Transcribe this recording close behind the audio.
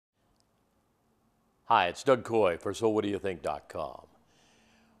Hi, it's Doug Coy for SoWhatDoYouThink.com.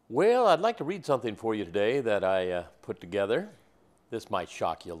 Well, I'd like to read something for you today that I put together. This might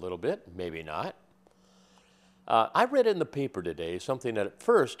shock you a little bit, maybe not. I read in the paper today something that at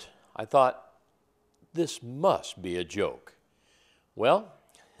first I thought, this must be a joke. Well,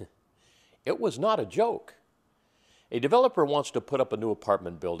 it was not a joke. A developer wants to put up a new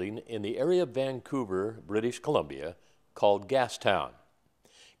apartment building in the area of Vancouver, British Columbia, called Gastown.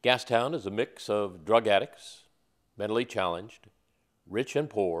 Gastown is a mix of drug addicts, mentally challenged, rich and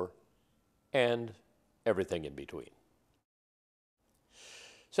poor, and everything in between.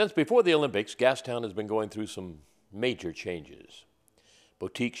 Since before the Olympics, Gastown has been going through some major changes.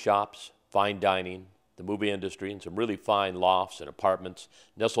 Boutique shops, fine dining, the movie industry, and some really fine lofts and apartments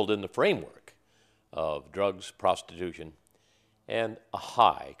nestled in the framework of drugs, prostitution, and a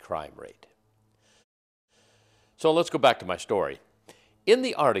high crime rate. So let's go back to my story. In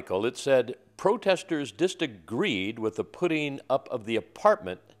the article, it said protesters disagreed with the putting up of the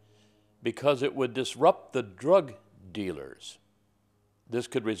apartment because it would disrupt the drug dealers. This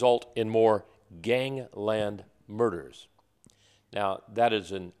could result in more gangland murders. Now, that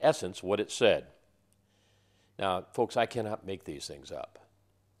is in essence what it said. Now, folks, I cannot make these things up.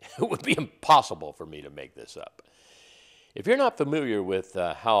 It would be impossible for me to make this up. If you're not familiar with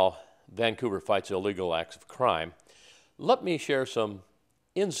how Vancouver fights illegal acts of crime, let me share some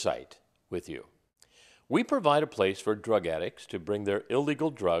insight with you. We provide a place for drug addicts to bring their illegal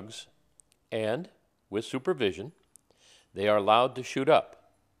drugs, and with supervision, they are allowed to shoot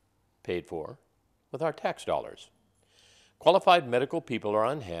up, paid for with our tax dollars. Qualified medical people are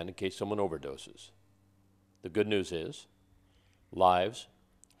on hand in case someone overdoses. The good news is, lives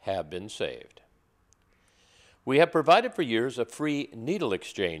have been saved. We have provided for years a free needle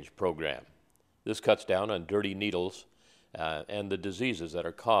exchange program. This cuts down on dirty needles and the diseases that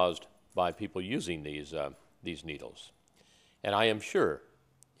are caused by people using these needles. And I am sure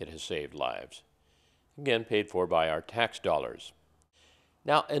it has saved lives. Again, paid for by our tax dollars.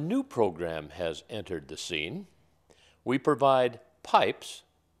 Now, a new program has entered the scene. We provide pipes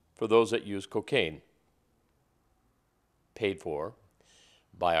for those that use cocaine, paid for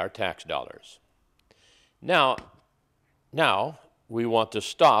by our tax dollars. Now, we want to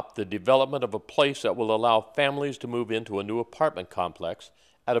stop the development of a place that will allow families to move into a new apartment complex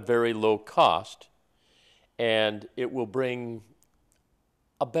at a very low cost, and it will bring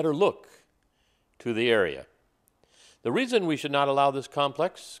a better look to the area. The reason we should not allow this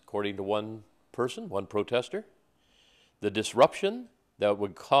complex, according to one person, one protester, the disruption that it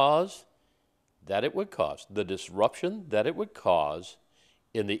would cause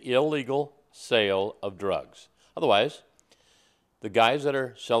in the illegal sale of drugs. Otherwise, the guys that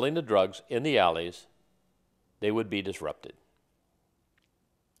are selling the drugs in the alleys, they would be disrupted.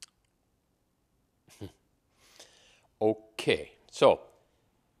 Okay, so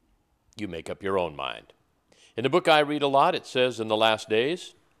you make up your own mind. In the book I read a lot, it says in the last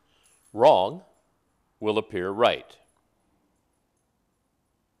days, wrong will appear right.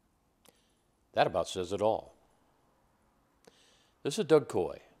 That about says it all. This is Doug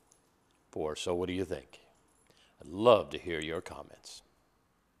Coy for So What Do You Think? I'd love to hear your comments.